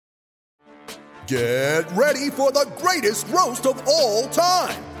Get ready for the greatest roast of all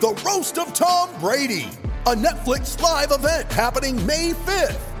time, the Roast of Tom Brady, a Netflix live event happening May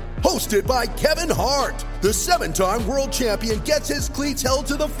 5th. Hosted by Kevin Hart, the 7-time world champion gets his cleats held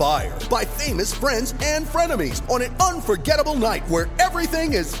to the fire by famous friends and frenemies on an unforgettable night where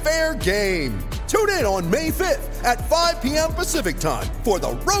everything is fair game. Tune in on May 5th at 5 p.m. Pacific time for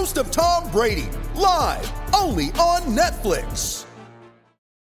the Roast of Tom Brady, live only on Netflix.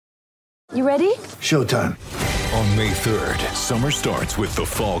 You ready? Showtime. On May 3rd, summer starts with The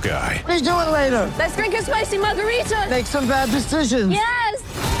Fall Guy. What are you doing later? Let's drink a spicy margarita. Make some bad decisions. Yes!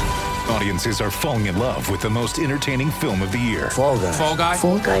 Audiences are falling in love with the most entertaining film of the year. Fall Guy. Fall Guy?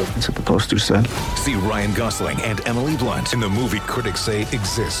 Fall guy. That's what the poster said. See Ryan Gosling and Emily Blunt in the movie critics say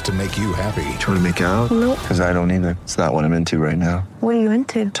exists to make you happy. Trying to make it out? Nope. Because I don't either. It's not what I'm into right now. What are you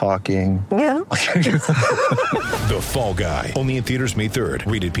into? Talking. Yeah. The Fall Guy. Only in theaters May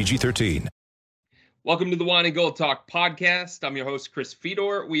 3rd. Rated PG-13. Welcome to the Wine and Gold Talk podcast. I'm your host, Chris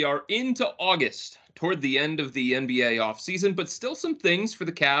Fedor. We are into August, toward the end of the NBA offseason, but still some things for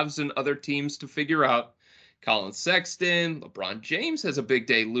the Cavs and other teams to figure out. Colin Sexton, LeBron James has a big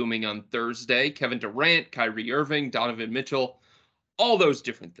day looming on Thursday. Kevin Durant, Kyrie Irving, Donovan Mitchell, all those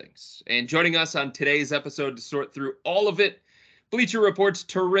different things. And joining us on today's episode to sort through all of it, Bleacher Report's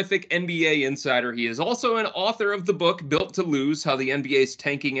terrific NBA insider. He is also an author of the book Built to Lose, How the NBA's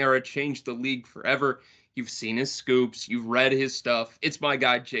Tanking Era Changed the League Forever. You've seen his scoops. You've read his stuff. It's my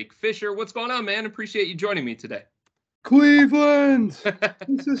guy, Jake Fisher. What's going on, man? Appreciate you joining me today. Cleveland,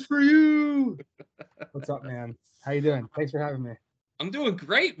 this is for you. What's up, man? How you doing? Thanks for having me. I'm doing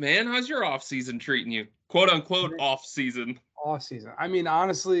great, man. How's your off-season treating you? Quote-unquote off-season. Off-season. I mean,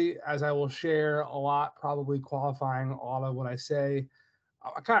 honestly, as I will share a lot, probably qualifying a lot of what I say,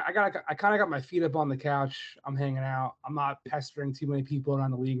 I kind of got my feet up on the couch. I'm hanging out. I'm not pestering too many people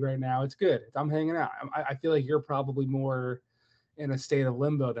around the league right now. It's good. I'm hanging out. I feel like you're probably more in a state of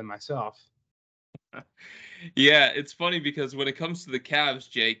limbo than myself. Yeah, it's funny because when it comes to the Cavs,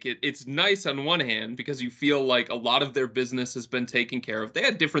 Jake, it's nice on one hand because you feel like a lot of their business has been taken care of. They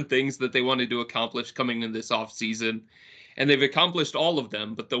had different things that they wanted to accomplish coming in this offseason, and they've accomplished all of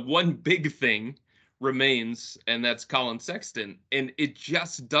them. But the one big thing remains, and that's Colin Sexton. And it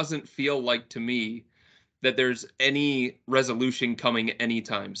just doesn't feel like to me that there's any resolution coming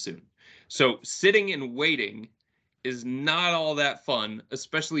anytime soon. So sitting and waiting is not all that fun,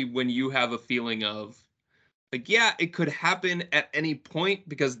 especially when you have a feeling of, like, yeah, it could happen at any point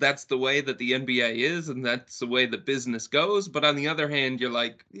because that's the way that the NBA is and that's the way the business goes. But on the other hand, you're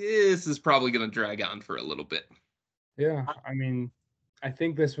like, this is probably going to drag on for a little bit. Yeah, I mean, I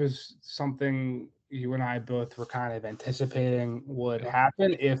think this was something you and I both were kind of anticipating would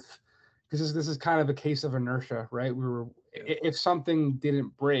happen because this is kind of a case of inertia, right? If something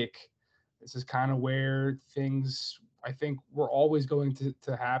didn't break, this is kind of where things, I think, were always going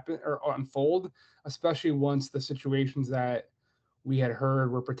to happen or unfold, especially once the situations that we had heard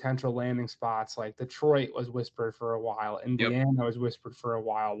were potential landing spots. Like Detroit was whispered for a while, Indiana was whispered for a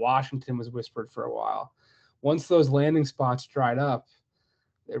while, Washington was whispered for a while. Once those landing spots dried up,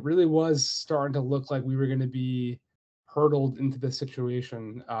 it really was starting to look like we were going to be hurdled into the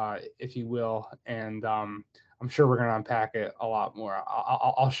situation, if you will. And I'm sure we're going to unpack it a lot more.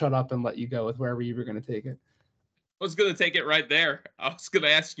 I'll shut up and let you go with wherever you were going to take it. I was going to take it right there. I was going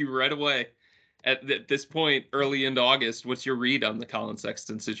to ask you right away at this point, early into August, what's your read on the Colin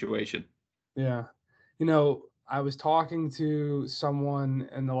Sexton situation? Yeah. You know, I was talking to someone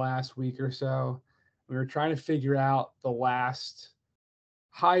in the last week or so. We were trying to figure out the last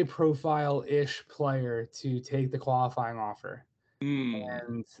high profile-ish player to take the qualifying offer.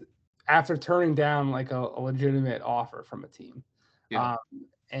 And after turning down like a legitimate offer from a team.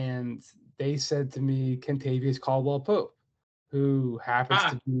 And they said to me, Kentavious Caldwell-Pope, who happens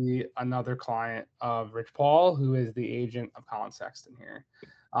to be another client of Rich Paul, who is the agent of Colin Sexton here.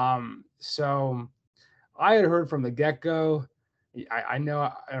 So I had heard from the get-go. I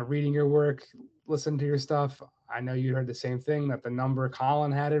know reading your work, listening to your stuff, I know you heard the same thing, that the number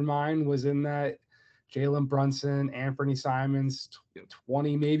Colin had in mind was in that Jalen Brunson, Anthony Simons,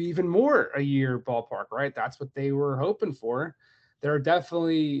 20, maybe even more a year ballpark, right? That's what they were hoping for. There are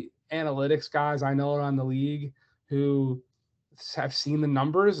definitely analytics guys I know around the league who have seen the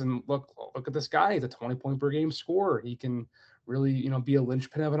numbers and look at this guy. He's a 20-point per game scorer. He can really, be a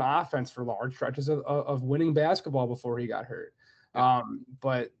linchpin of an offense for large stretches of winning basketball before he got hurt.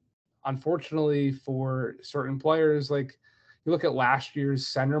 But unfortunately for certain players, like you look at last year's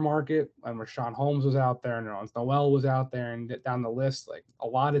center market, and Rashawn Holmes was out there, and Nerlens Noel was out there, and down the list, like a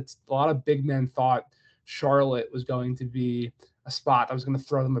lot of big men thought Charlotte was going to be a a spot that was going to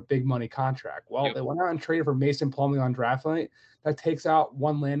throw them a big money contract. Well, they went out and traded for Mason Plumlee on draft night. That takes out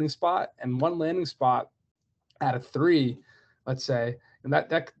one landing spot, and one landing spot out of 3, let's say, and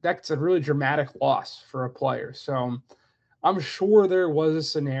that's a really dramatic loss for a player. So I'm sure there was a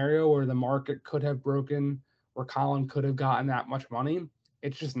scenario where the market could have broken, where Colin could have gotten that much money.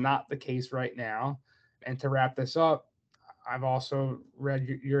 It's just not the case right now. And to wrap this up, I've also read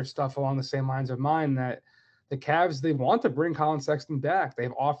your stuff along the same lines of mine, that the Cavs, they want to bring Colin Sexton back.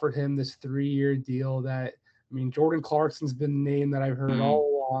 They've offered him this 3-year deal that, I mean, Jordan Clarkson's been the name that I've heard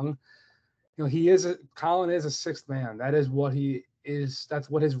all along. You know, Colin is a 6th man. That is what he is. That's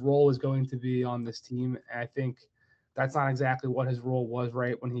what his role is going to be on this team. And I think that's not exactly what his role was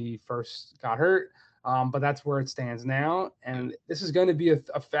right when he first got hurt. But that's where it stands now. And this is going to be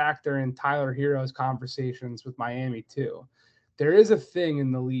a factor in Tyler Hero's conversations with Miami too. There is a thing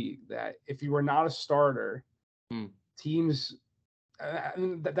in the league that if you are not a starter, teams,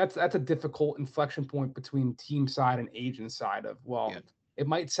 that's a difficult inflection point between team side and agent side of, it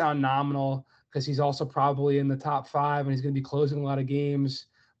might sound nominal because he's also probably in the top 5 and he's going to be closing a lot of games.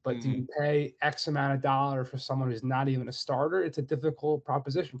 But do you pay X amount of dollars for someone who's not even a starter? It's a difficult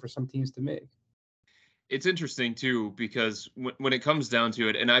proposition for some teams to make. It's interesting, too, because when it comes down to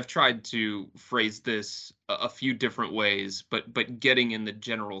it, and I've tried to phrase this a few different ways, but getting in the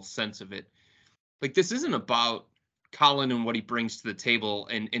general sense of it, like, this isn't about Colin and what he brings to the table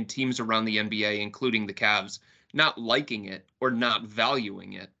and teams around the NBA, including the Cavs, not liking it or not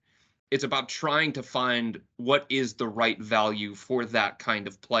valuing it. It's about trying to find what is the right value for that kind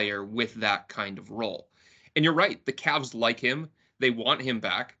of player with that kind of role. And you're right, the Cavs like him. They want him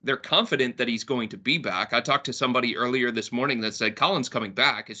back. They're confident that he's going to be back. I talked to somebody earlier this morning that said Colin's coming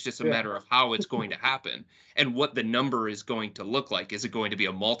back. It's just a matter of how it's going to happen and what the number is going to look like. Is it going to be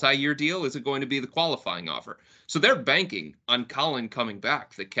a multi-year deal? Is it going to be the qualifying offer? So they're banking on Colin coming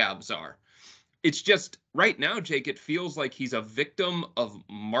back, the Cavs are. It's just right now, Jake, it feels like he's a victim of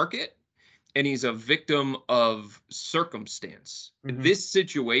market and he's a victim of circumstance. This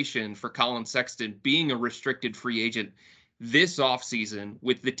situation for Colin Sexton being a restricted free agent this offseason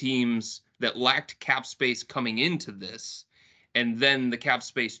with the teams that lacked cap space coming into this, and then the cap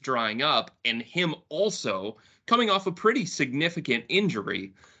space drying up, and him also coming off a pretty significant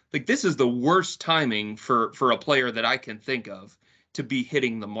injury. Like, this is the worst timing for a player that I can think of to be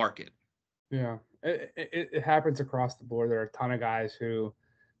hitting the market. Yeah, it happens across the board. There are a ton of guys who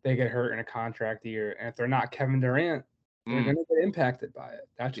they get hurt in a contract year, and if they're not Kevin Durant, they're going to get impacted by it.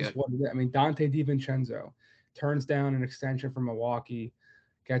 That's just what it is. I mean, Dante DiVincenzo turns down an extension from Milwaukee,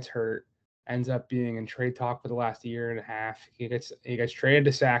 gets hurt, ends up being in trade talk for the last year and a half. He gets traded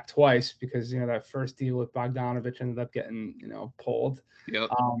to SAC twice because, that first deal with Bogdanovich ended up getting, pulled. Yep.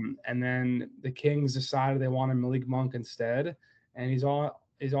 And then the Kings decided they wanted Malik Monk instead, and he's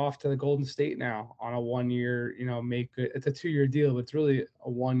off to the Golden State now on a 1-year, make good. It's a 2-year deal, but it's really a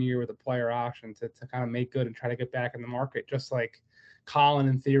 1 year with a player option to kind of make good and try to get back in the market, just like Colin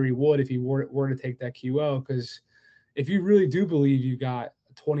in theory would if he were to take that QO. Because if you really do believe you got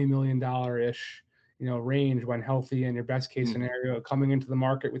a $20 million-ish, range when healthy and your best case scenario coming into the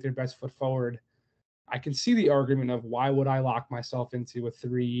market with your best foot forward, I can see the argument of why would I lock myself into a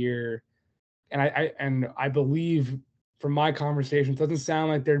 3-year, and I believe from my conversation, it doesn't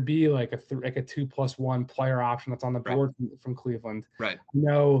sound like there'd be like a 2+1 player option that's on the board from Cleveland. Right.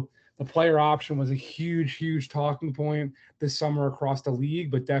 The player option was a huge talking point this summer across the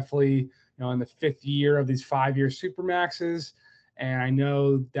league, but definitely, in the 5th year of these 5-year Supermaxes. And I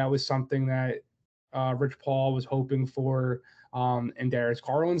know that was something that Rich Paul was hoping for in Darius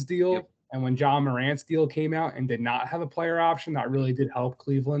Garland's deal. Yep. And when John Morant's deal came out and did not have a player option, that really did help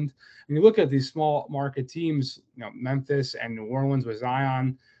Cleveland. When you look at these small market teams, Memphis and New Orleans with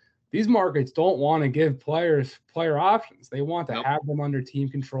Zion, these markets don't want to give players player options. They want to have them under team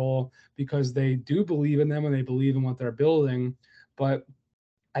control because they do believe in them and they believe in what they're building. But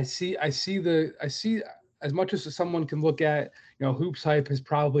I see as much as someone can look at, Hoops Hype has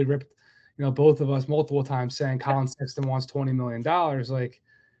probably ripped, both of us multiple times saying Colin Sexton wants $20 million. Like,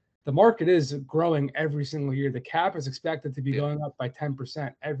 the market is growing every single year. The cap is expected to be going up by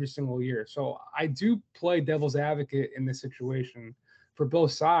 10% every single year. So I do play devil's advocate in this situation for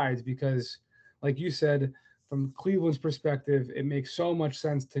both sides because, like you said, from Cleveland's perspective, it makes so much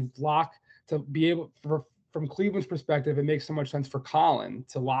sense from Cleveland's perspective, it makes so much sense for Colin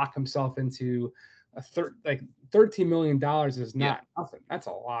to lock himself into $13 million is not nothing. That's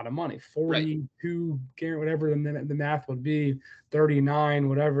a lot of money. 42, whatever the math would be, 39,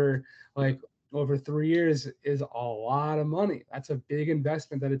 whatever, like over 3 years is a lot of money. That's a big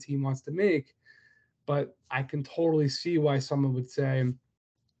investment that a team wants to make. But I can totally see why someone would say,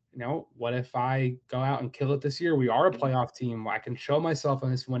 what if I go out and kill it this year? We are a playoff team. I can show myself in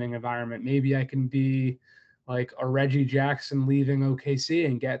this winning environment. Maybe I can be like a Reggie Jackson leaving OKC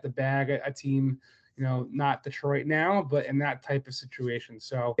and get the bag at a team, not Detroit now, but in that type of situation.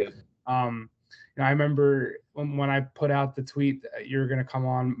 So, I remember when I put out the tweet that you're going to come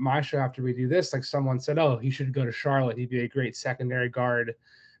on my show after we do this, like someone said, oh, he should go to Charlotte. He'd be a great secondary guard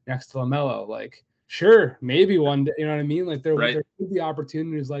next to LaMelo. Like, sure, maybe one day, you know what I mean? Like there could be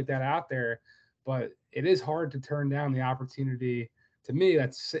opportunities like that out there, but it is hard to turn down the opportunity, to me,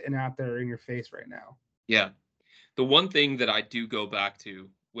 that's sitting out there in your face right now. Yeah. The one thing that I do go back to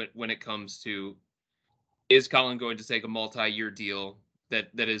when it comes to, is Colin going to take a multi-year deal that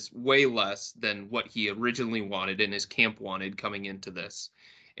is way less than what he originally wanted and his camp wanted coming into this?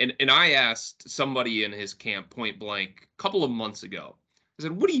 And I asked somebody in his camp point blank a couple of months ago, I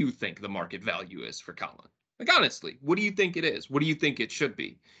said, what do you think the market value is for Colin? Like, honestly, what do you think it is? What do you think it should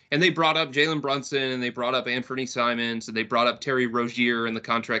be? And they brought up Jalen Brunson, and they brought up Anthony Simons, and they brought up Terry Rozier and the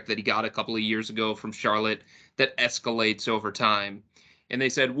contract that he got a couple of years ago from Charlotte that escalates over time. And they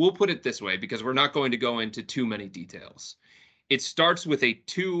said, we'll put it this way, because we're not going to go into too many details. It starts with a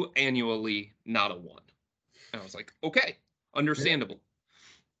 2 annually, not a 1. And I was like, okay, understandable.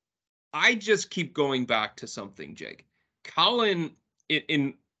 Yeah. I just keep going back to something, Jake. Colin,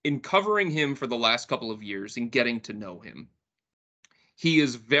 in covering him for the last couple of years and getting to know him, he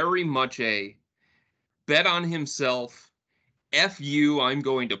is very much a bet on himself, F you, I'm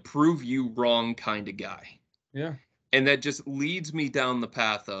going to prove you wrong kind of guy. Yeah. And that just leads me down the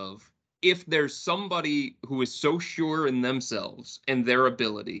path of, if there's somebody who is so sure in themselves and their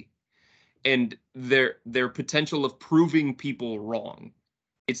ability and their potential of proving people wrong,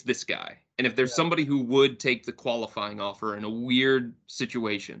 it's this guy. And if there's somebody who would take the qualifying offer in a weird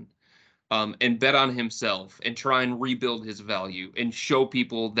situation, and bet on himself and try and rebuild his value and show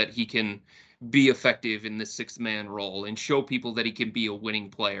people that he can be effective in the 6th man role and show people that he can be a winning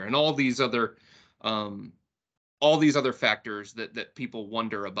player and all these other factors that people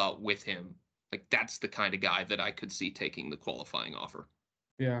wonder about with him, like that's the kind of guy that I could see taking the qualifying offer.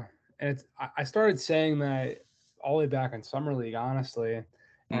 Yeah. And I started saying that all the way back in Summer League, honestly. And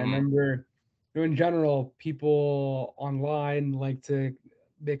I remember, in general, people online like to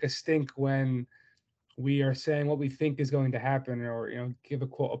make a stink when we are saying what we think is going to happen, or give a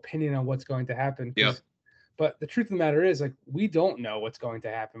quote opinion on what's going to happen. Yeah. But the truth of the matter is, like, we don't know what's going to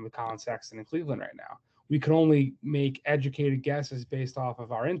happen with Colin Sexton in Cleveland right now. We can only make educated guesses based off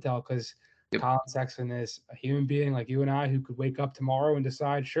of our intel, because Colin Sexton is a human being like you and I, who could wake up tomorrow and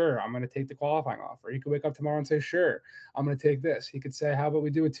decide, sure, I'm going to take the qualifying offer. He could wake up tomorrow and say, sure, I'm going to take this. He could say, how about we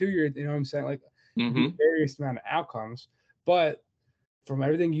do a 2-year? You know what I'm saying? Like, various amount of outcomes. But from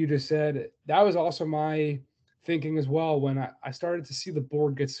everything you just said, that was also my thinking as well when I started to see the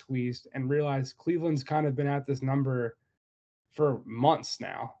board get squeezed and realize Cleveland's kind of been at this number for months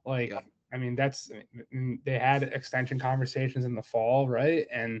now. Like, I mean, they had extension conversations in the fall, right?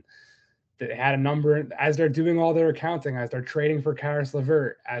 And they had a number as they're doing all their accounting, as they're trading for Karis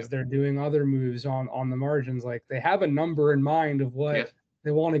LeVert, as they're doing other moves on the margins. Like, they have a number in mind of what they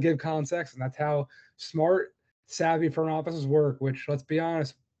want to give Colin Sexton. That's how smart, savvy front offices work, which, let's be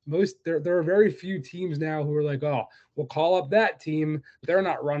honest, there are very few teams now who are like, oh, we'll call up that team. They're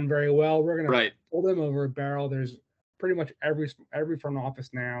not run very well. We're going to pull them over a barrel. There's pretty much every front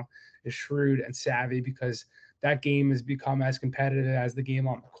office now is shrewd and savvy, because that game has become as competitive as the game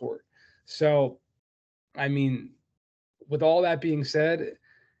on the court. So, I mean, with all that being said,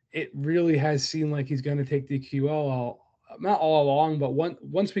 it really has seemed like he's going to take the QL not all along, but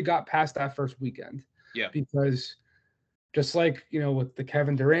once we got past that first weekend. Yeah. Because just like, with the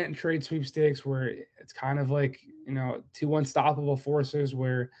Kevin Durant trade sweepstakes, where it's kind of like, two unstoppable forces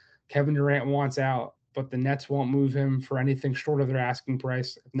where Kevin Durant wants out, but the Nets won't move him for anything short of their asking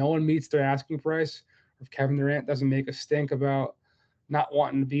price. If no one meets their asking price, if Kevin Durant doesn't make a stink about not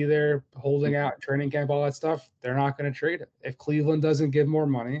wanting to be there, holding out, training camp, all that stuff, they're not going to trade it. If Cleveland doesn't give more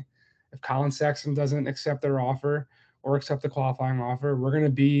money, if Colin Sexton doesn't accept their offer or accept the qualifying offer, we're going to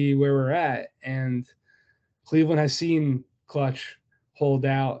be where we're at. And Cleveland has seen Clutch hold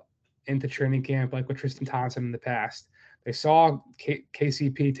out into training camp, like with Tristan Thompson in the past. They saw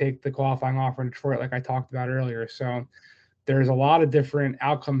KCP take the qualifying offer in Detroit, like I talked about earlier. So there's a lot of different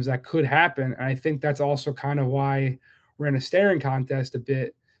outcomes that could happen. And I think that's also kind of why we're in a staring contest a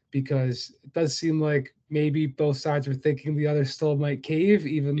bit, because it does seem like maybe both sides are thinking the other still might cave,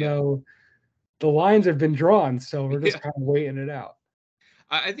 even though the lines have been drawn. So we're just kind of waiting it out.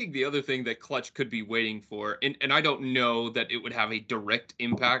 I think the other thing that Clutch could be waiting for, and I don't know that it would have a direct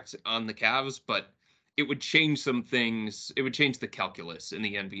impact on the Cavs, but it would change some things. It would change the calculus in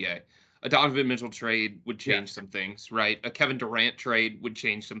the NBA. A Donovan Mitchell trade would change some things, right? A Kevin Durant trade would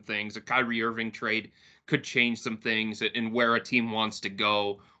change some things. A Kyrie Irving trade could change some things in where a team wants to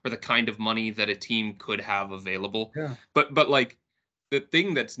go or the kind of money that a team could have available. Yeah. But like the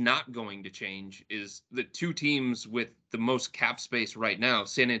thing that's not going to change is the two teams with the most cap space right now,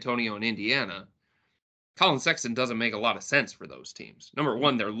 San Antonio and Indiana. Colin Sexton doesn't make a lot of sense for those teams. Number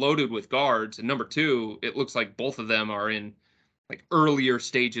one, they're loaded with guards. And number two, it looks like both of them are in like earlier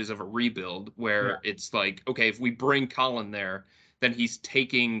stages of a rebuild where it's like, okay, if we bring Colin there, then he's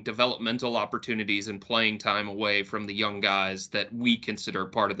taking developmental opportunities and playing time away from the young guys that we consider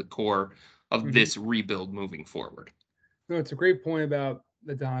part of the core of this rebuild moving forward. No, it's a great point about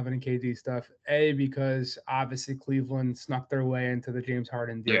the Donovan and KD stuff. Because obviously Cleveland snuck their way into the James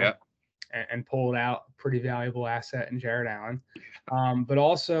Harden deal and pulled out a pretty valuable asset in Jared Allen. But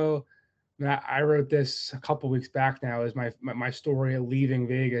also, I wrote this a couple weeks back now is my story of leaving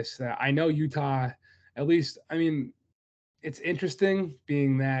Vegas. That I know Utah, at least, I mean, it's interesting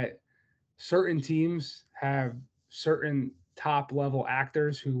being that certain teams have certain top level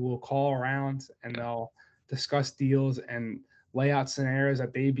actors who will call around and they'll discuss deals and lay out scenarios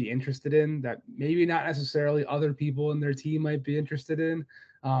that they'd be interested in that maybe not necessarily other people in their team might be interested in,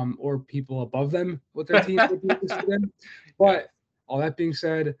 or people above them with their team would be interested in. But all that being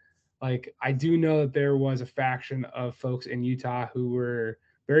said, like I do know that there was a faction of folks in Utah who were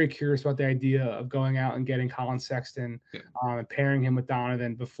very curious about the idea of going out and getting Colin Sexton and pairing him with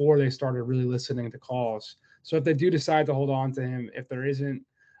Donovan before they started really listening to calls. So if they do decide to hold on to him, if there isn't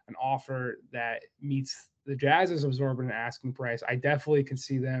an offer that meets the Jazz's absorbent asking price, I definitely can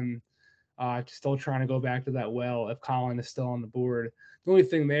see them still trying to go back to that well if Colin is still on the board. The only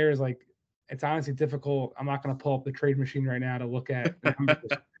thing there is like, it's honestly difficult. I'm not going to pull up the trade machine right now to look at the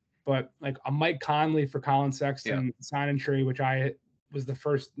numbers, but like a Mike Conley for Colin Sexton sign and trade, which I was the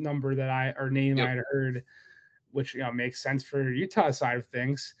first number that I had heard, which, makes sense for Utah's side of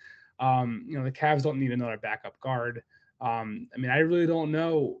things. The Cavs don't need another backup guard. I mean, I really don't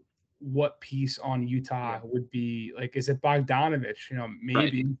know what piece on Utah would be like. Is it Bogdanovich?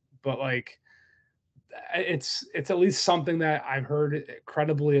 Maybe, but like, it's at least something that I've heard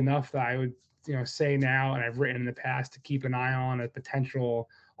credibly enough that I would, say now, and I've written in the past to keep an eye on a potential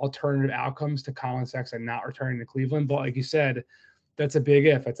alternative outcomes to Colin Sexton not returning to Cleveland. But like you said, that's a big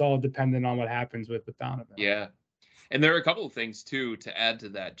if. It's all dependent on what happens with Donovan. Yeah. And there are a couple of things, too, to add to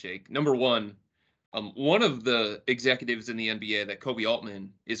that, Jake. Number one, one of the executives in the NBA that Kobe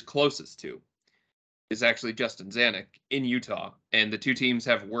Altman is closest to is actually Justin Zanuck in Utah. And the two teams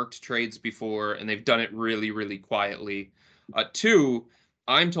have worked trades before, and they've done it really, really quietly. Two,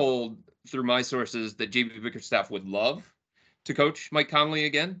 I'm told through my sources that JB Bickerstaff would love to coach Mike Conley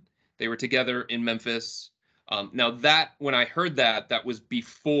again. They were together in Memphis. Now that when I heard that was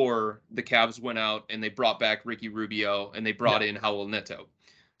before the Cavs went out and they brought back Ricky Rubio and they brought in Raul Neto.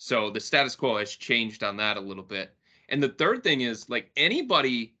 So the status quo has changed on that a little bit. And the third thing is like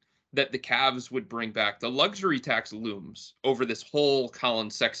anybody that the Cavs would bring back, the luxury tax looms over this whole Colin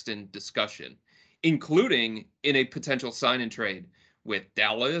Sexton discussion, including in a potential sign and trade with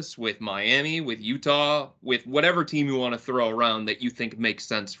Dallas, with Miami, with Utah, with whatever team you want to throw around that you think makes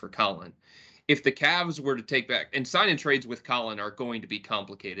sense for Colin. If the Cavs were to take back, and sign and trades with Colin are going to be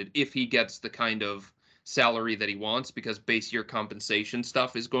complicated if he gets the kind of salary that he wants, because base year compensation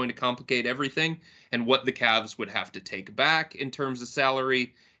stuff is going to complicate everything, and what the Cavs would have to take back in terms of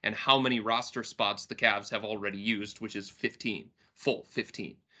salary and how many roster spots the Cavs have already used, which is 15, full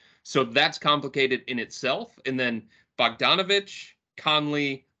 15. So that's complicated in itself. And then Bogdanovich,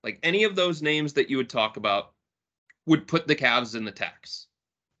 Conley, like any of those names that you would talk about would put the Cavs in the tax.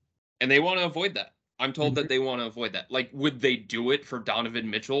 And they want to avoid that. I'm told that they want to avoid that. Like, would they do it for Donovan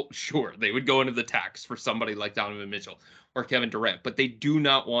Mitchell? Sure, they would go into the tax for somebody like Donovan Mitchell or Kevin Durant. But they do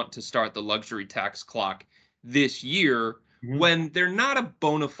not want to start the luxury tax clock this year when they're not a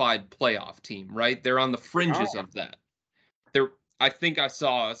bona fide playoff team, right? They're on the fringes of that. I think I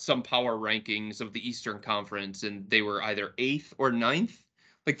saw some power rankings of the Eastern Conference, and they were either 8th or 9th.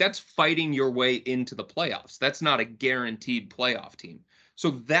 Like, that's fighting your way into the playoffs. That's not a guaranteed playoff team.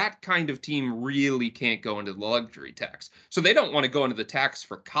 So that kind of team really can't go into the luxury tax. So they don't want to go into the tax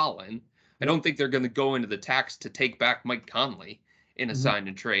for Colin. I don't think they're going to go into the tax to take back Mike Conley in a sign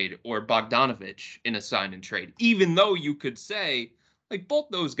and trade or Bogdanovich in a sign and trade, even though you could say, like, both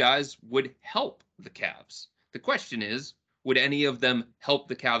those guys would help the Cavs. The question is, would any of them help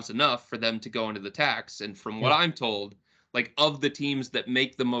the Cavs enough for them to go into the tax? And from what I'm told, like, of the teams that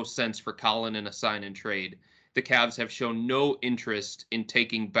make the most sense for Colin in a sign and trade, the Cavs have shown no interest in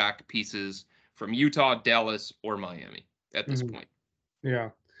taking back pieces from Utah, Dallas, or Miami at this point. Yeah.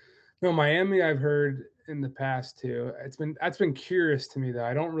 No, Miami I've heard in the past too. That's been curious to me though.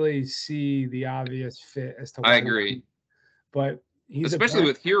 I don't really see the obvious fit as to I agree. But he's especially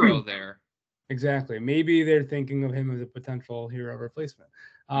with Hero there. Exactly. Maybe they're thinking of him as a potential Hero replacement.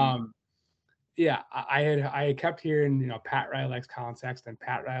 Yeah, I had kept hearing, Pat Riley likes Colin Sexton,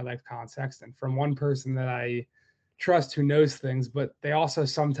 Pat Riley likes Colin Sexton from one person that I trust who knows things, but they also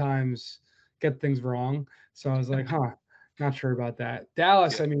sometimes get things wrong. So I was like, not sure about that.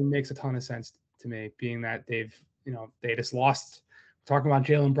 Dallas, I mean, makes a ton of sense to me, being that they just lost. Talking about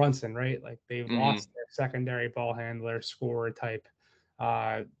Jalen Brunson, right? Like they've lost their secondary ball handler, scorer type,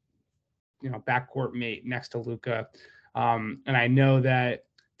 backcourt mate next to Luka. And I know that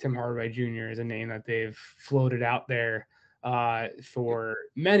Tim Hardaway Jr. is a name that they've floated out there for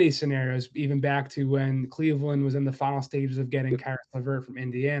many scenarios, even back to when Cleveland was in the final stages of getting Karis LeVert from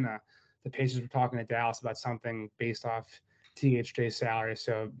Indiana. The Pacers were talking to Dallas about something based off THJ's salary.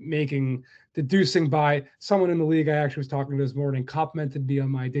 So deducing by someone in the league I actually was talking to this morning complimented me on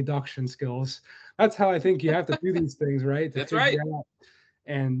my deduction skills. That's how I think you have to do these things, right? That's right.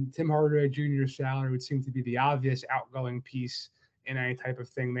 And Tim Hardaway Jr.'s salary would seem to be the obvious outgoing piece in any type of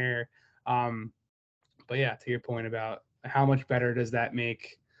thing there. But yeah, to your point about how much better does that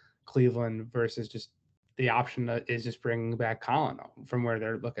make Cleveland versus just the option that is just bringing back Colin from where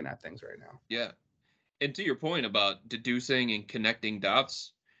they're looking at things right now. Yeah. And to your point about deducing and connecting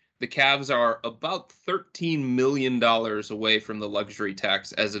dots, the Cavs are about $13 million away from the luxury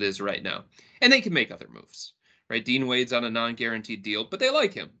tax as it is right now. And they can make other moves, right? Dean Wade's on a non-guaranteed deal, but they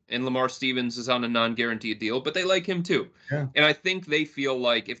like him. And Lamar Stevens is on a non-guaranteed deal, but they like him too. Yeah. And I think they feel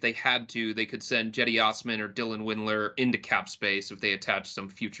like if they had to, they could send Jetty Osman or Dylan Windler into cap space if they attach some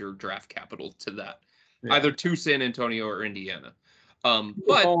future draft capital to that, either to San Antonio or Indiana.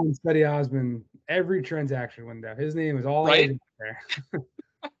 But Jetty Osman every transaction window, his name is all right there.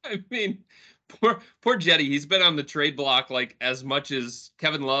 I mean, poor Jetty. He's been on the trade block like as much as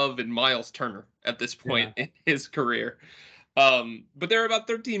Kevin Love and Miles Turner at this point in his career. But they're about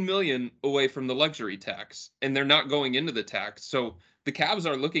 $13 million away from the luxury tax, and they're not going into the tax. So the Cavs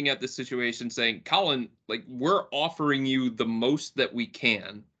are looking at this situation saying, Colin, like, we're offering you the most that we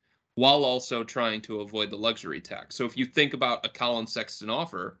can while also trying to avoid the luxury tax. So if you think about a Colin Sexton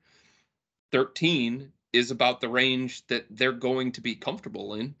offer, 13 is about the range that they're going to be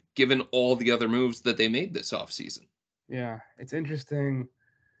comfortable in, given all the other moves that they made this offseason. Yeah, it's interesting.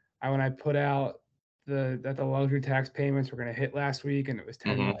 When I put out that the luxury tax payments were going to hit last week, and it was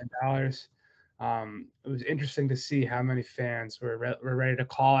 $10 million. It was interesting to see how many fans were ready to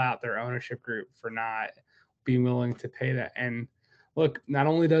call out their ownership group for not being willing to pay that. And look, not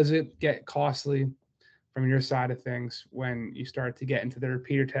only does it get costly from your side of things when you start to get into the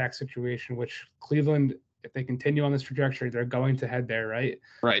repeater tax situation, which Cleveland, if they continue on this trajectory, they're going to head there, right?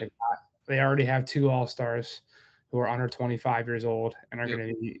 Right. They already have 2 All-Stars who are under 25 years old and are going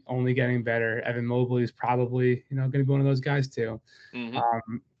to be only getting better. Evan Mobley is probably, going to be one of those guys too.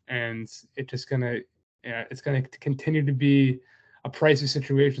 And it's just going to, it's going to continue to be a pricey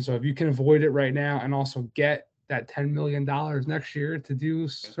situation. So if you can avoid it right now and also get that $10 million next year to do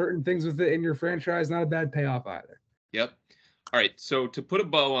certain things with it in your franchise, not a bad payoff either. Yep. All right. So to put a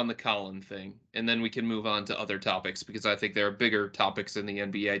bow on the Colin thing, and then we can move on to other topics, because I think there are bigger topics in the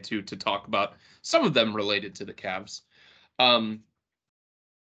NBA too to talk about, some of them related to the Cavs. What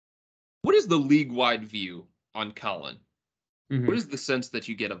is the league-wide view on Colin? What is the sense that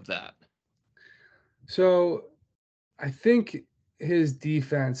you get of that? So I think his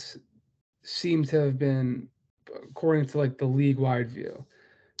defense seemed to have been, according to like the league-wide view,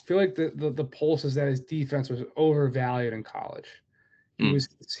 I feel like the pulse is that his defense was overvalued in college.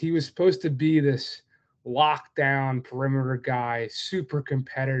 He was supposed to be this lockdown perimeter guy, super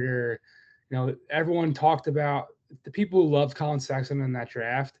competitor. Everyone talked about, the people who loved Colin Sexton in that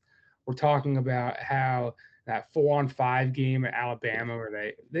draft were talking about how that 4-on-5 game at Alabama,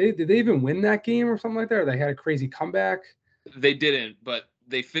 where did they even win that game or something like that? Or they had a crazy comeback? They didn't, but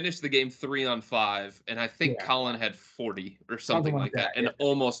they finished the game 3-on-5, and I think Colin had 40 or something like that, and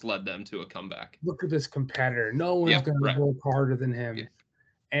almost led them to a comeback. Look at this competitor. No one's going to work harder than him. Yeah.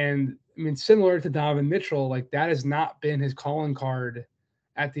 And I mean, similar to Donovan Mitchell, like that has not been his calling card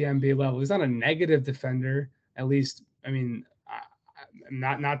at the NBA level. He's not a negative defender, at least. I mean,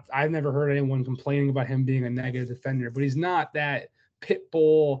 I've never heard anyone complaining about him being a negative defender, but he's not that pit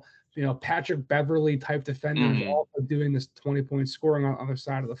bull, Patrick Beverly type defender who's also doing this 20-point scoring on the other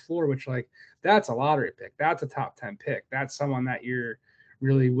side of the floor, which, like, that's a lottery pick. That's a top 10 pick. That's someone that you're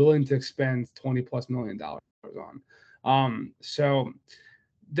really willing to expend $20+ million on. So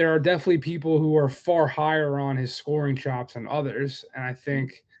there are definitely people who are far higher on his scoring chops than others. And I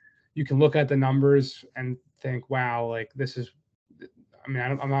think you can look at the numbers and think, wow, like this is, I mean,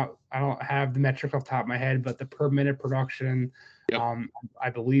 I don't have the metric off the top of my head, but the per minute production, I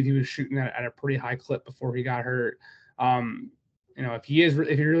believe he was shooting at a pretty high clip before he got hurt. If he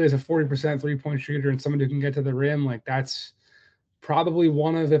really is a 40% 3-point shooter and somebody who can get to the rim, like that's probably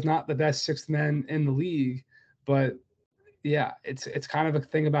one of, if not the best sixth men in the league. But yeah, it's kind of a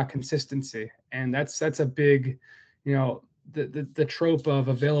thing about consistency, and that's a big, the trope of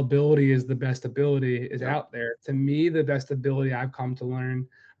availability is the best ability is out there. To me, the best ability I've come to learn,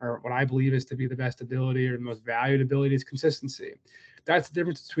 or what I believe is to be the best ability or the most valued ability, is consistency. That's the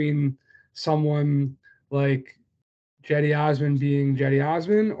difference between someone like Jetty Osman being Jetty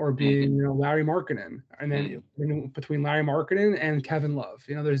Osman or being, Larry Markkinen. And then between Larry Markkinen and Kevin Love,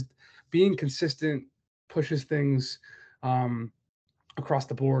 there's being consistent pushes things across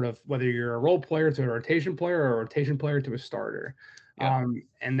the board of whether you're a role player to a rotation player or a rotation player to a starter.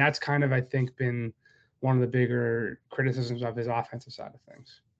 And that's kind of, I think, been one of the bigger criticisms of his offensive side of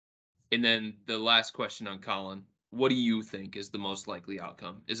things. And then the last question on Colin, what do you think is the most likely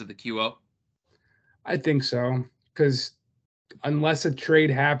outcome? Is it the QO? I think so, because unless a trade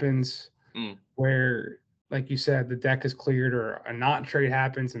happens where, like you said, the deck is cleared or a not trade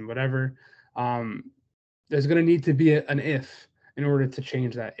happens and whatever, there's going to need to be an if in order to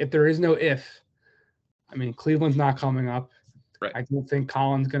change that. If there is no if, I mean, Cleveland's not coming up. Right. I don't think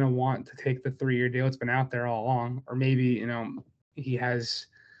Colin's going to want to take the 3-year deal. It's been out there all along. Or maybe, he has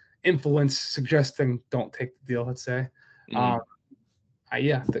influence suggesting don't take the deal, let's say.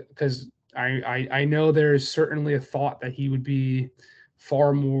 Because I know there's certainly a thought that he would be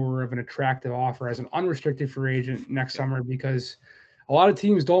far more of an attractive offer as an unrestricted free agent next summer, because a lot of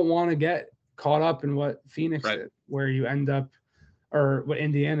teams don't want to get caught up in what Phoenix did, where you end up, or what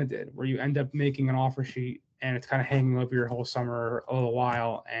Indiana did, where you end up making an offer sheet and it's kind of hanging over your whole summer a little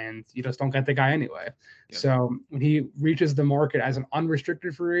while and you just don't get the guy anyway. So when he reaches the market as an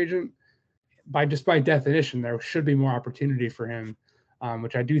unrestricted free agent, by definition, there should be more opportunity for him,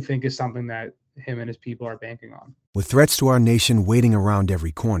 which I do think is something that him and his people are banking on. With threats to our nation waiting around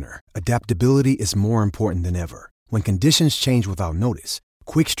every corner, adaptability is more important than ever. When conditions change without notice,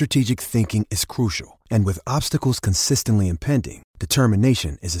 quick strategic thinking is crucial. And with obstacles consistently impending,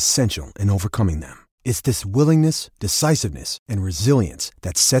 determination is essential in overcoming them. It's this willingness, decisiveness, and resilience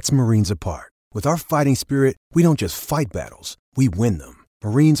that sets Marines apart. With our fighting spirit, we don't just fight battles, we win them.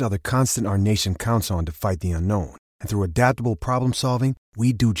 Marines are the constant our nation counts on to fight the unknown. And through adaptable problem solving,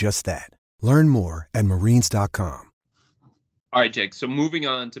 we do just that. Learn more at Marines.com. All right, Jake. So moving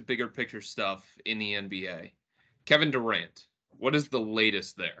on to bigger picture stuff in the NBA. Kevin Durant, what is the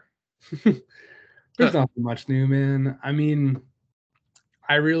latest there? There's not much new, man. I mean,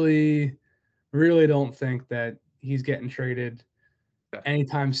 I really don't think that he's getting traded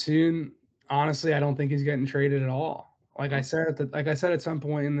anytime soon. Honestly, I don't think he's getting traded at all. Like I said at some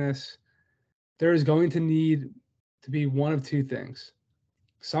point in this, there is going to need to be one of two things.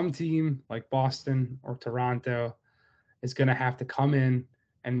 Some team like Boston or Toronto is going to have to come in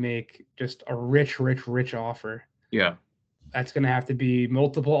and make just a rich offer. Yeah. That's going to have to be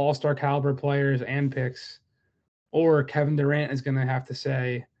multiple all-star caliber players and picks. Or Kevin Durant is going to have to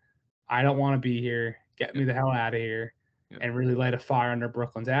say, I don't want to be here. Get me the hell out of here. And really light a fire under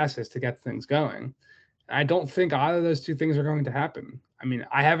Brooklyn's asses to get things going. I don't think either of those two things are going to happen. I mean,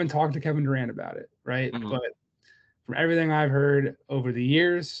 I haven't talked to Kevin Durant about it, right? Mm-hmm. But from everything I've heard over the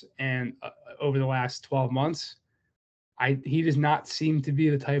years and over the last 12 months, he does not seem to be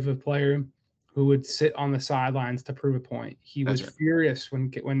the type of player who would sit on the sidelines to prove a point. He was furious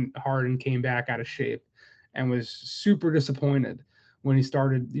when Harden came back out of shape and was super disappointed when he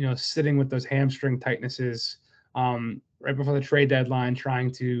started, sitting with those hamstring tightnesses right before the trade deadline,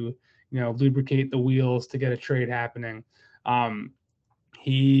 trying to, lubricate the wheels to get a trade happening. I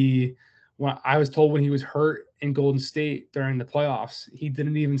was told when he was hurt in Golden State during the playoffs, he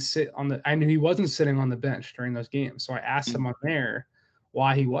didn't even I knew he wasn't sitting on the bench during those games. So I asked someone there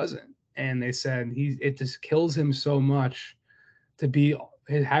why he wasn't. And they said it just kills him so much to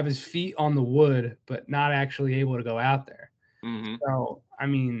have his feet on the wood, but not actually able to go out there. Mm-hmm. So, I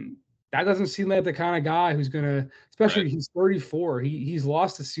mean, that doesn't seem like the kind of guy who's going to, especially he's 34. He's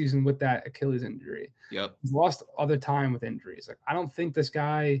lost a season with that Achilles injury. Yep. He's lost other time with injuries. Like, I don't think this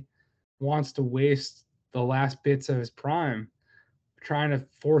guy wants to waste the last bits of his prime trying to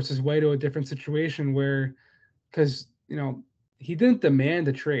force his way to a different situation because he didn't demand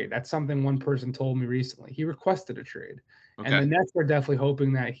a trade. That's something one person told me recently. He requested a trade. Okay. And the Nets are definitely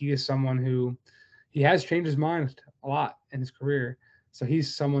hoping that he is someone who he has changed his mind a lot in his career. So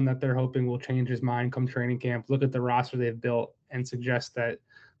he's someone that they're hoping will change his mind come training camp, look at the roster they've built, and suggest that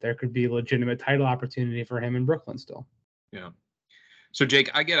there could be legitimate title opportunity for him in Brooklyn still. Yeah. So,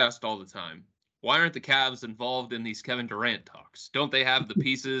 Jake, I get asked all the time, why aren't the Cavs involved in these Kevin Durant talks? Don't they have the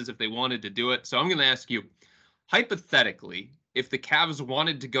pieces if they wanted to do it? So I'm going to ask you, hypothetically, if the Cavs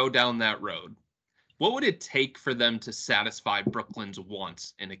wanted to go down that road, what would it take for them to satisfy Brooklyn's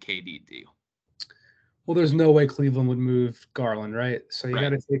wants in a KD deal? Well, there's no way Cleveland would move Garland, right? So you Right. got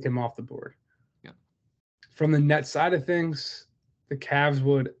to take him off the board. Yeah. From the net side of things, the Cavs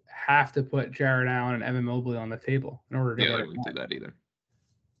would have to put Jared Allen and Evan Mobley on the table in order to Yeah, get they it wouldn't do done. that either.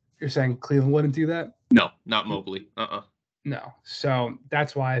 You're saying Cleveland wouldn't do that? No, not Mobley. No. So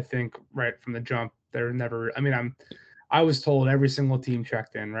that's why I think right from the jump, they're never. I mean, I was told every single team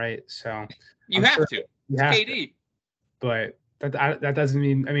checked in, right? So You I'm have sure to. you It's have to. KD. But that doesn't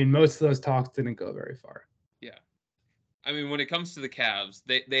mean. I mean, most of those talks didn't go very far. Yeah. I mean, when it comes to the Cavs,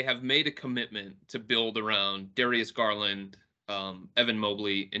 they have made a commitment to build around Darius Garland, Evan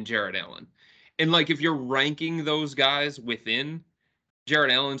Mobley, and Jared Allen. And, like, if you're ranking those guys within,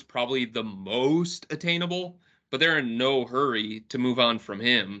 Jared Allen's probably the most attainable, but they're in no hurry to move on from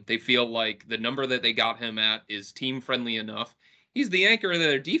him. They feel like the number that they got him at is team-friendly enough. He's the anchor of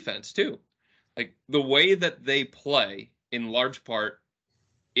their defense, too. Like, the way that they play, in large part,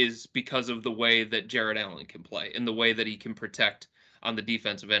 is because of the way that Jared Allen can play and the way that he can protect on the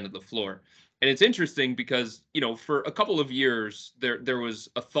defensive end of the floor. And it's interesting because, for a couple of years, there was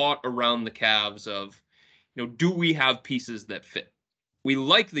a thought around the Cavs of, do we have pieces that fit? We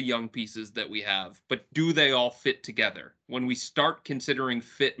like the young pieces that we have, but do they all fit together? When we start considering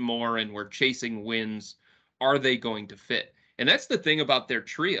fit more and we're chasing wins, are they going to fit? And that's the thing about their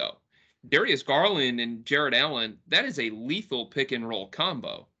trio. Darius Garland and Jared Allen, that is a lethal pick and roll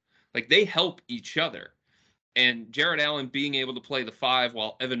combo. Like, they help each other. And Jared Allen being able to play the 5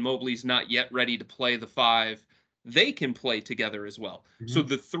 while Evan Mobley's not yet ready to play the 5, they can play together as well. Mm-hmm. So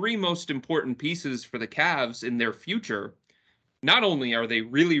the three most important pieces for the Cavs in their future, not only are they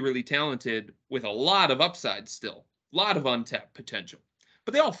really, really talented with a lot of upside still, a lot of untapped potential,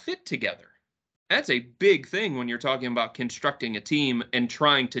 but they all fit together. That's a big thing when you're talking about constructing a team and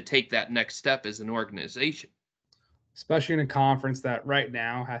trying to take that next step as an organization. Especially in a conference that right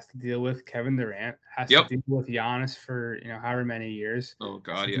now has to deal with Kevin Durant, has to deal with Giannis for however many years. Oh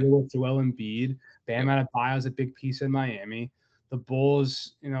God, deal with Joel Embiid. Bam Adebayo is a big piece in Miami. The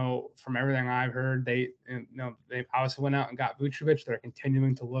Bulls, from everything I've heard, they obviously went out and got Vucevic. They're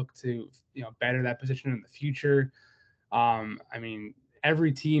continuing to look to better that position in the future. I mean,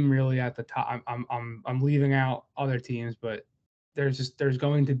 every team really at the top. I'm leaving out other teams, but there's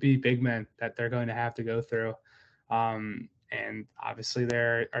going to be big men that they're going to have to go through. And obviously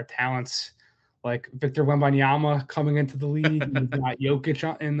there are talents like Victor Wembanyama coming into the league. You've got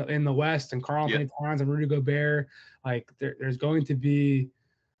Jokic in the West and Karl Anthony Towns and Rudy Gobert. Like there's going to be,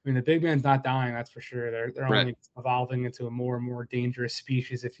 the big man's not dying, that's for sure. They're only evolving into a more and more dangerous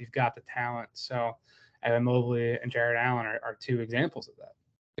species if you've got the talent. So Evan Mobley and Jared Allen are two examples of that.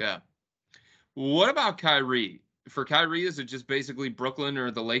 Yeah. What about Kyrie? For Kyrie, is it just basically Brooklyn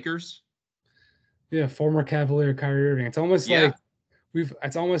or the Lakers? Yeah, former Cavalier Kyrie Irving. It's almost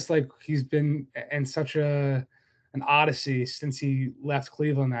like he's been in such an odyssey since he left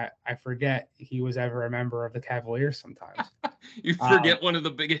Cleveland that I forget he was ever a member of the Cavaliers sometimes. You forget one of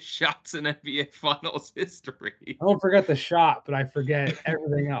the biggest shots in NBA Finals history. I don't forget the shot, but I forget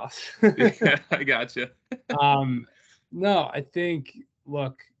everything else. Yeah, I gotcha. No, I think,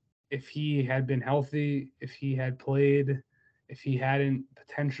 look, if he had been healthy, if he had played, if he hadn't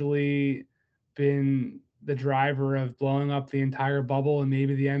potentially been the driver of blowing up the entire bubble and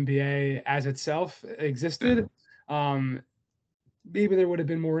maybe the NBA as itself existed, maybe there would have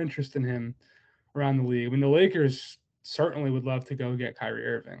been more interest in him around the league. I mean, the Lakers certainly would love to go get Kyrie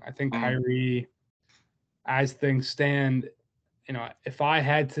Irving. I think Kyrie, as things stand, if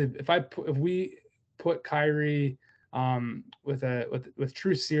we put Kyrie with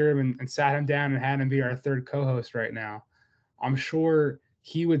true serum and sat him down and had him be our third co-host right now, I'm sure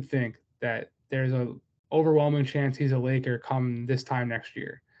he would think that there's a overwhelming chance he's a Laker come this time next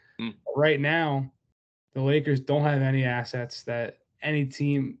year. Right now, the Lakers don't have any assets that any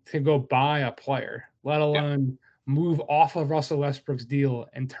team can go buy a player, let alone move off of Russell Westbrook's deal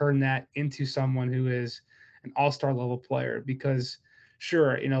and turn that into someone who is an all-star level player. Because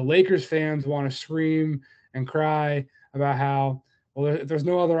sure, Lakers fans want to scream and cry about how, well, if there's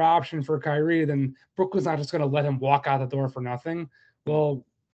no other option for Kyrie, then Brooklyn's not just going to let him walk out the door for nothing. Well,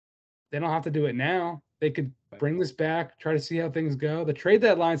 they don't have to do it now. They could bring this back, try to see how things go. The trade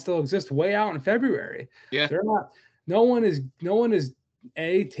deadline still exists way out in February. Yeah. They're not. No one is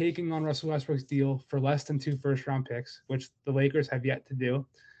taking on Russell Westbrook's deal for less than 2 first-round picks, which the Lakers have yet to do,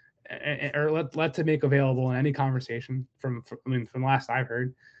 or let to make available in any conversation from last I've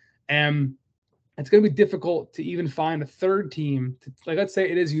heard. And it's going to be difficult to even find a third team. Let's say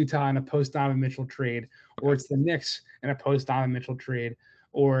it is Utah in a post-Donovan Mitchell trade, or it's the Knicks in a post-Donovan Mitchell trade,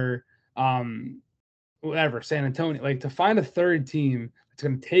 or whatever, San Antonio. Like, to find a third team that's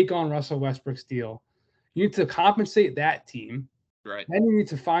going to take on Russell Westbrook's deal, you need to compensate that team. Right. Then you need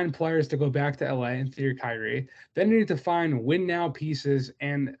to find players to go back to LA, in theory, Kyrie. Then you need to find win-now pieces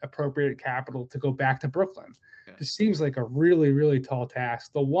and appropriate capital to go back to Brooklyn. Okay. This seems like a really, really tall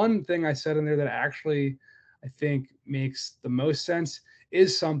task. The one thing I said in there that actually I think makes the most sense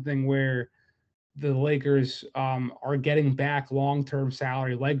is something where the Lakers are getting back long-term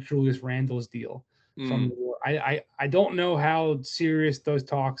salary, like Julius Randle's deal. I don't know how serious those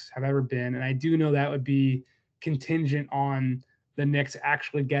talks have ever been, and I do know that would be contingent on the Knicks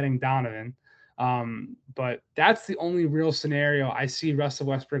actually getting Donovan. But that's the only real scenario I see Russell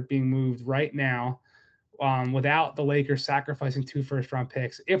Westbrook being moved right now, without the Lakers sacrificing 2 first-round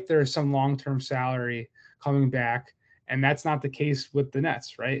picks, if there's some long-term salary coming back. And that's not the case with the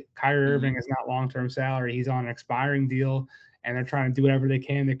Nets, right? Kyrie Irving is not long-term salary. He's on an expiring deal, and they're trying to do whatever they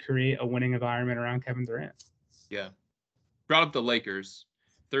can to create a winning environment around Kevin Durant. Yeah. Brought up the Lakers.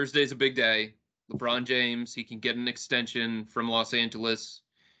 Thursday's a big day. LeBron James, he can get an extension from Los Angeles.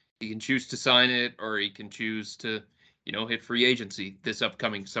 He can choose to sign it, or he can choose to, hit free agency this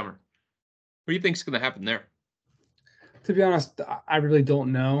upcoming summer. What do you think is going to happen there? To be honest, I really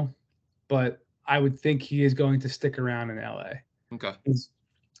don't know, but I would think he is going to stick around in LA. Okay.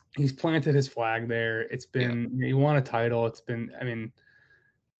 He's planted his flag there. It's been, he won a title.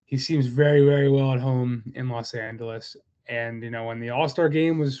 He seems very, very well at home in Los Angeles. And, when the All-Star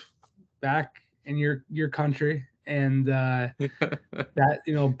game was back in your country, and that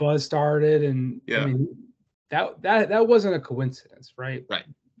buzz started, and that wasn't a coincidence, right?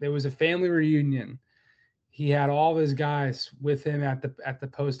 There was a family reunion. He had all of his guys with him at the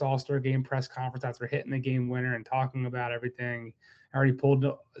post All-Star game press conference after hitting the game winner and talking about everything. I already pulled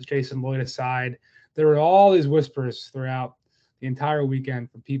Jason Lloyd aside. There were all these whispers throughout the entire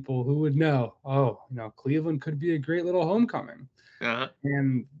weekend from people who would know, Cleveland could be a great little homecoming. Uh-huh.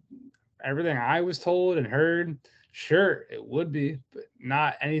 And everything I was told and heard, sure, it would be, but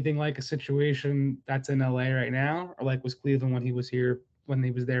not anything like a situation that's in LA right now, or like was Cleveland when he was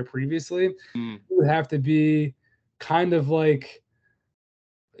there previously. It would have to be kind of like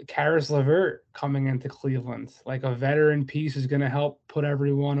Karis LeVert coming into Cleveland, like a veteran piece is going to help put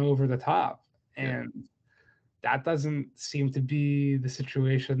everyone over the top. And that doesn't seem to be the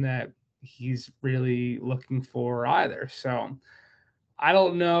situation that he's really looking for either. So I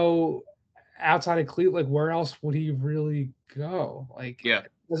don't know, outside of Cleveland, like, where else would he really go? It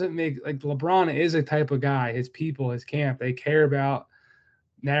doesn't make, like, LeBron is a type of guy, his people, his camp, they care about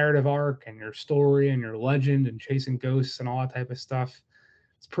narrative arc and your story and your legend and chasing ghosts and all that type of stuff.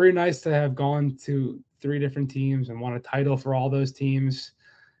 It's pretty nice to have gone to 3 different teams and won a title for all those teams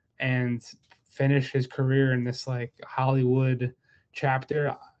and finish his career in this like Hollywood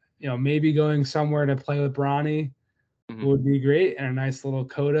chapter. Maybe going somewhere to play with Bronny would be great, and a nice little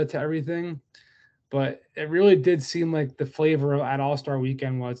coda to everything. But it really did seem like the flavor at All-Star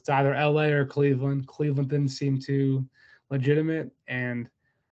Weekend was it's either LA or Cleveland. Cleveland didn't seem too legitimate, and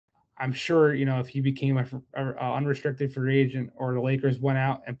I'm sure, if he became a unrestricted free agent, or the Lakers went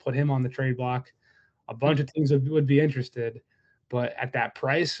out and put him on the trade block, a bunch of teams would be interested. But at that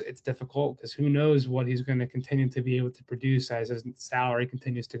price, it's difficult because who knows what he's going to continue to be able to produce as his salary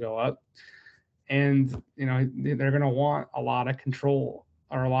continues to go up. And, they're going to want a lot of control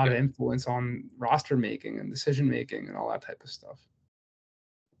or a lot of influence on roster making and decision making and all that type of stuff.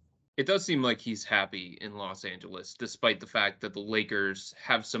 It does seem like he's happy in Los Angeles, despite the fact that the Lakers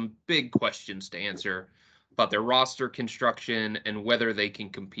have some big questions to answer about their roster construction and whether they can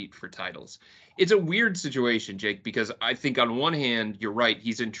compete for titles. It's a weird situation, Jake, because I think on one hand, you're right.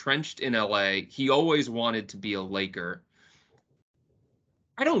 He's entrenched in LA. He always wanted to be a Laker.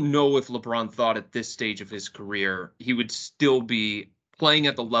 I don't know if LeBron thought at this stage of his career he would still be playing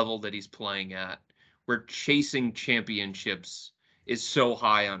at the level that he's playing at, where chasing championships is so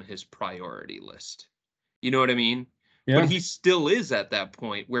high on his priority list. You know what I mean? Yeah. But he still is at that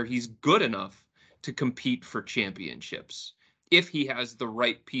point where he's good enough to compete for championships if he has the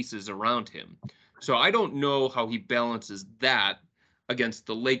right pieces around him. So I don't know how he balances that against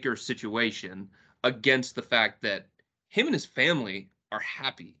the Lakers situation, against the fact that him and his family are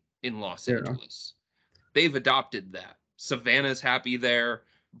happy in Los Angeles. They've adopted that. Savannah's happy there.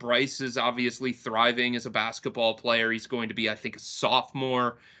 Bryce is obviously thriving as a basketball player. He's going to be, I think, a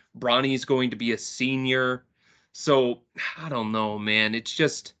sophomore. Bronny's going to be a senior. So I don't know, man. It's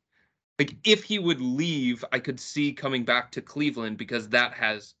just like if he would leave, I could see coming back to Cleveland because that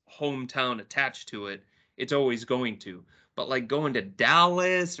has hometown attached to it. It's always going to. But like going to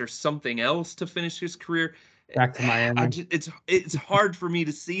Dallas or something else to finish his career, Back to Miami. it's hard for me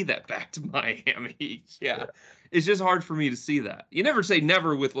to see that back to Miami. Yeah. It's just hard for me to see that. You never say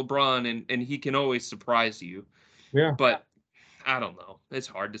never with LeBron, and he can always surprise you. Yeah. But I don't know. It's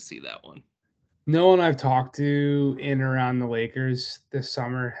hard to see that one. No one I've talked to in and around the Lakers this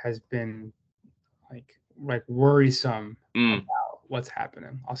summer has been like worrisome about what's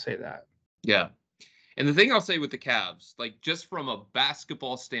happening. I'll say that. Yeah. And the thing I'll say with the Cavs, like just from a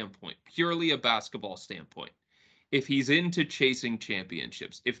basketball standpoint, purely a basketball standpoint, if he's into chasing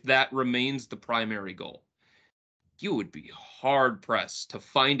championships, if that remains the primary goal, you would be hard-pressed to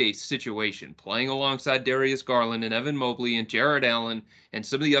find a situation playing alongside Darius Garland and Evan Mobley and Jared Allen and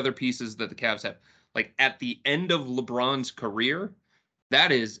some of the other pieces that the Cavs have. Like at the end of LeBron's career,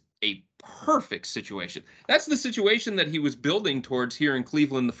 that is a perfect situation. That's the situation that he was building towards here in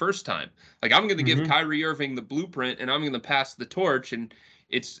Cleveland the first time. Like I'm going to give Kyrie Irving the blueprint and I'm going to pass the torch, and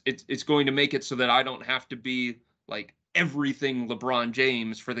it's going to make it so that I don't have to be like everything LeBron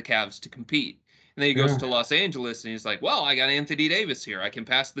James for the Cavs to compete. And then he goes to Los Angeles and he's like, well, I got Anthony Davis here. I can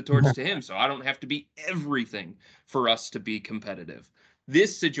pass the torch to him, so I don't have to be everything for us to be competitive.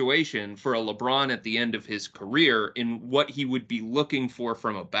 This situation for a LeBron at the end of his career in what he would be looking for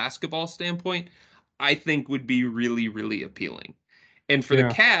from a basketball standpoint, I think would be really, really appealing. And for the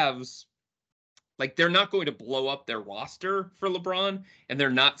Cavs, like they're not going to blow up their roster for LeBron, and they're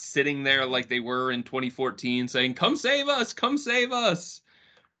not sitting there like they were in 2014 saying, come save us,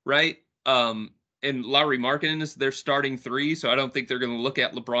 right? And Lauri Markkanen is their starting three, so I don't think they're going to look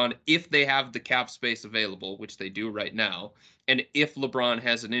at LeBron if they have the cap space available, which they do right now, and if LeBron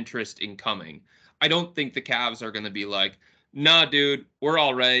has an interest in coming. I don't think the Cavs are going to be like, nah, dude, we're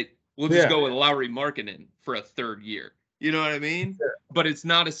all right. We'll just go with Lauri Markkanen for a third year. You know what I mean? Sure. But it's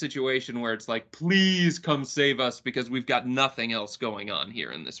not a situation where it's like, please come save us because we've got nothing else going on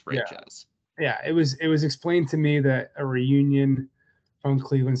here in this franchise. Yeah, it was explained to me that a reunion from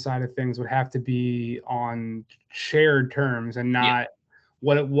Cleveland side of things would have to be on shared terms and not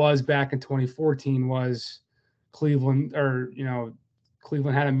what it was back in 2014 was Cleveland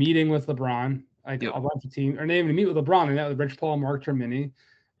had a meeting with LeBron, a bunch of teams, or they didn't even meet with LeBron. They met with Rich Paul and Mark Termini,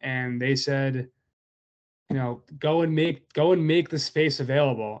 and they said, go and make the space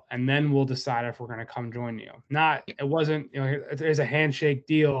available, and then we'll decide if we're going to come join you. It wasn't, there's a handshake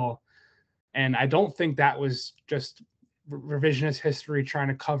deal. And I don't think that was just revisionist history trying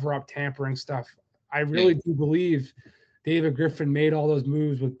to cover up tampering stuff. I really do believe David Griffin made all those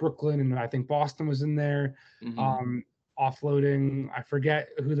moves with Brooklyn, and I think Boston was in there, offloading. I forget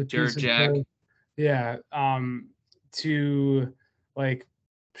who the Jared Jack. Yeah, to like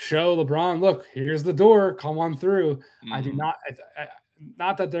show LeBron, look, here's the door, come on through. I do not,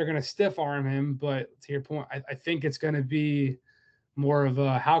 not that they're going to stiff arm him, but to your point, I think it's going to be more of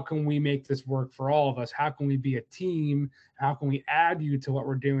a, how can we make this work for all of us? How can we be a team? How can we add you to what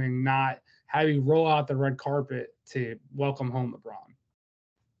we're doing? Not have you roll out the red carpet to welcome home LeBron.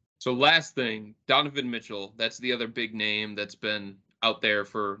 So last thing, Donovan Mitchell, that's the other big name that's been out there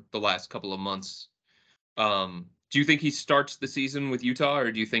for the last couple of months. Do you think he starts the season with Utah,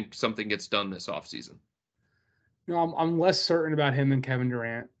 or do you think something gets done this offseason? I'm less certain about him than Kevin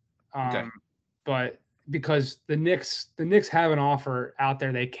Durant. But because the Knicks have an offer out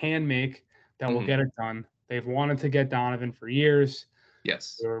there they can make that will get it done. They've wanted to get Donovan for years.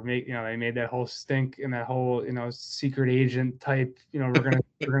 Yes. They made that whole stink and that whole, secret agent type, we're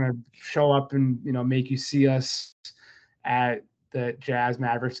gonna show up and, make you see us at the Jazz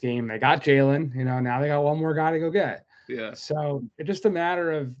Mavericks game. They got Jalen, now they got one more guy to go get. Yeah. So it's just a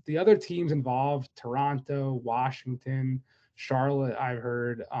matter of the other teams involved, Toronto, Washington, Charlotte, I've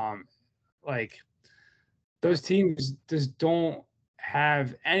heard, those teams just don't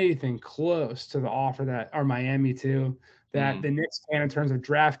have anything close to the offer that, or Miami too, that the Knicks can in terms of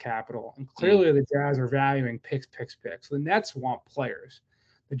draft capital. And clearly the Jazz are valuing picks. The Nets want players.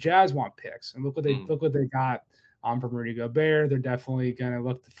 The Jazz want picks. And look what they got from Rudy Gobert. They're definitely going to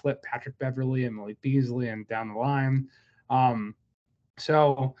look to flip Patrick Beverley and Malik Beasley and down the line.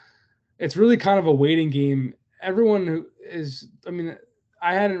 So it's really kind of a waiting game. Everyone who is,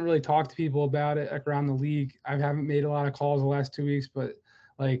 I hadn't really talked to people about it around the league. I haven't made a lot of calls the last 2 weeks, but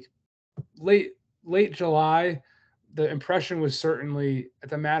late July, the impression was certainly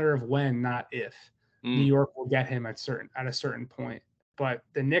it's a matter of when, not if. New York will get him at a certain point. but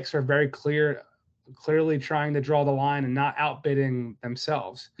the Knicks are very clearly trying to draw the line and not outbidding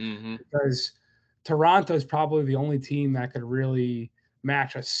themselves, because Toronto is probably the only team that could really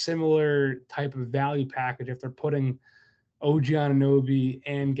match a similar type of value package if they're putting OG Anunoby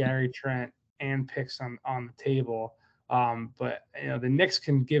and Gary Trent and picks on the table. But the Knicks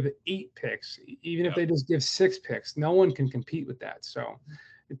can give 8 picks, even if they just give 6 picks. No one can compete with that. So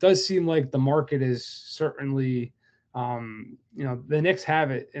it does seem like the market is certainly, the Knicks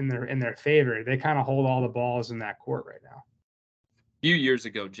have it in their favor. They kind of hold all the balls in that court right now. A few years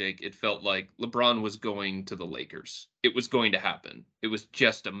ago, Jake, it felt like LeBron was going to the Lakers. It was going to happen. It was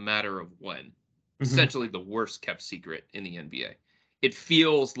just a matter of when. Essentially the worst kept secret in the NBA. It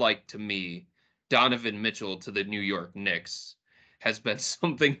feels like, to me, Donovan Mitchell to the New York Knicks has been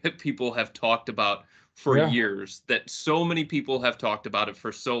something that people have talked about for years, that so many people have talked about it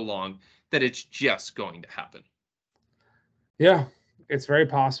for so long that it's just going to happen. Yeah, it's very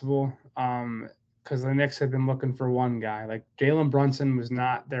possible, because the Knicks have been looking for one guy. Like, Jalen Brunson was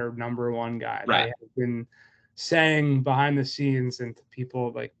not their number one guy. Right. They have been saying behind the scenes and to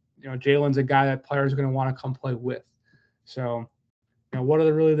people, like, Jalen's a guy that players are going to want to come play with. So, what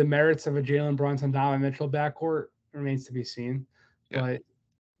are really the merits of a Jalen Brunson, Donovan Mitchell backcourt remains to be seen. Yeah. But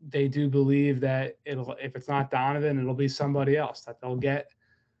they do believe that if it's not Donovan, it'll be somebody else, that they'll get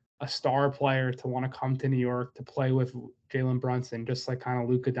a star player to want to come to New York to play with Jalen Brunson, just like kind of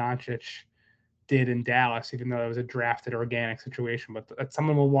Luka Doncic did in Dallas, even though it was a drafted organic situation. But that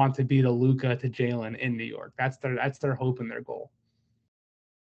someone will want to be the Luka to Jalen in New York. That's their hope and their goal.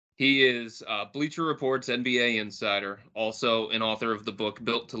 He is Bleacher Report's NBA insider, also an author of the book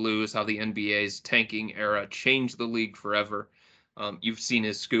Built to Lose, How the NBA's Tanking Era Changed the League Forever. You've seen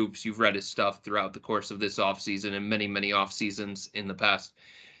his scoops. You've read his stuff throughout the course of this offseason and many, many off seasons in the past.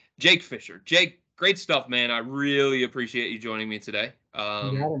 Jake Fisher. Jake, great stuff, man. I really appreciate you joining me today. You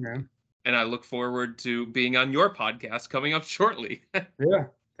got it, man. And I look forward to being on your podcast coming up shortly. Yeah.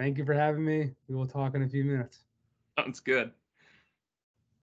 Thank you for having me. We will talk in a few minutes. Sounds good.